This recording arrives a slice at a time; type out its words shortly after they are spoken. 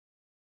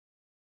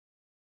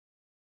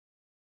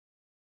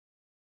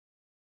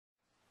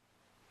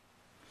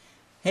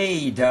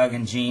Hey, Doug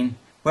and Gene.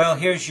 Well,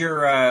 here's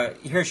your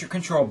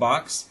control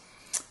box.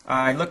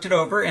 I looked it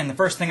over, and the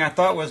first thing I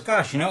thought was,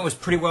 gosh, it was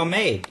pretty well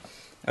made.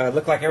 It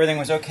looked like everything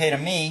was okay to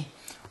me,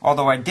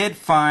 although I did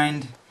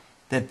find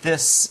that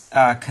this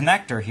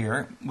connector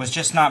here was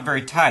just not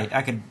very tight.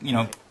 I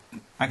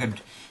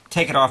could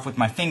take it off with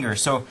my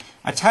fingers. So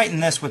I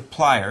tightened this with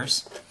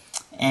pliers,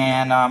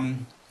 and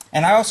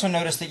I also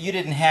noticed that you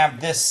didn't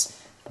have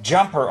this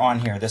jumper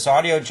on here, this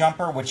audio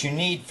jumper, which you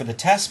need for the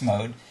test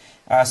mode,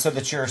 so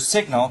that your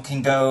signal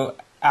can go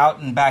out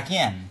and back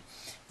in,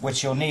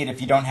 which you'll need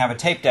if you don't have a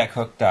tape deck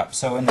hooked up.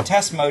 So in the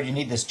test mode you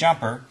need this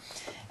jumper,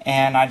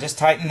 and I just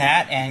tightened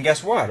that, and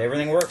guess what?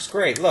 Everything works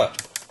great. Look.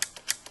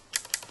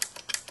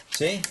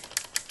 See?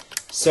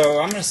 So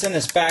I'm going to send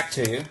this back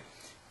to you.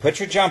 Put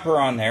your jumper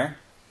on there,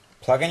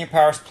 plug in your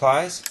power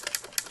supplies,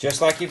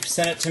 just like you've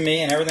sent it to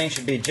me, and everything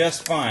should be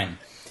just fine.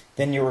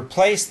 Then you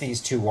replace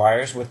these two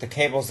wires with the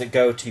cables that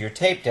go to your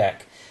tape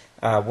deck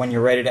when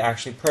you're ready to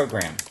actually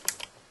program.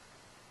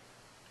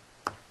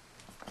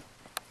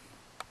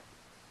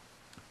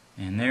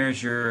 And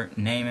there's your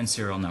name and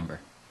serial number.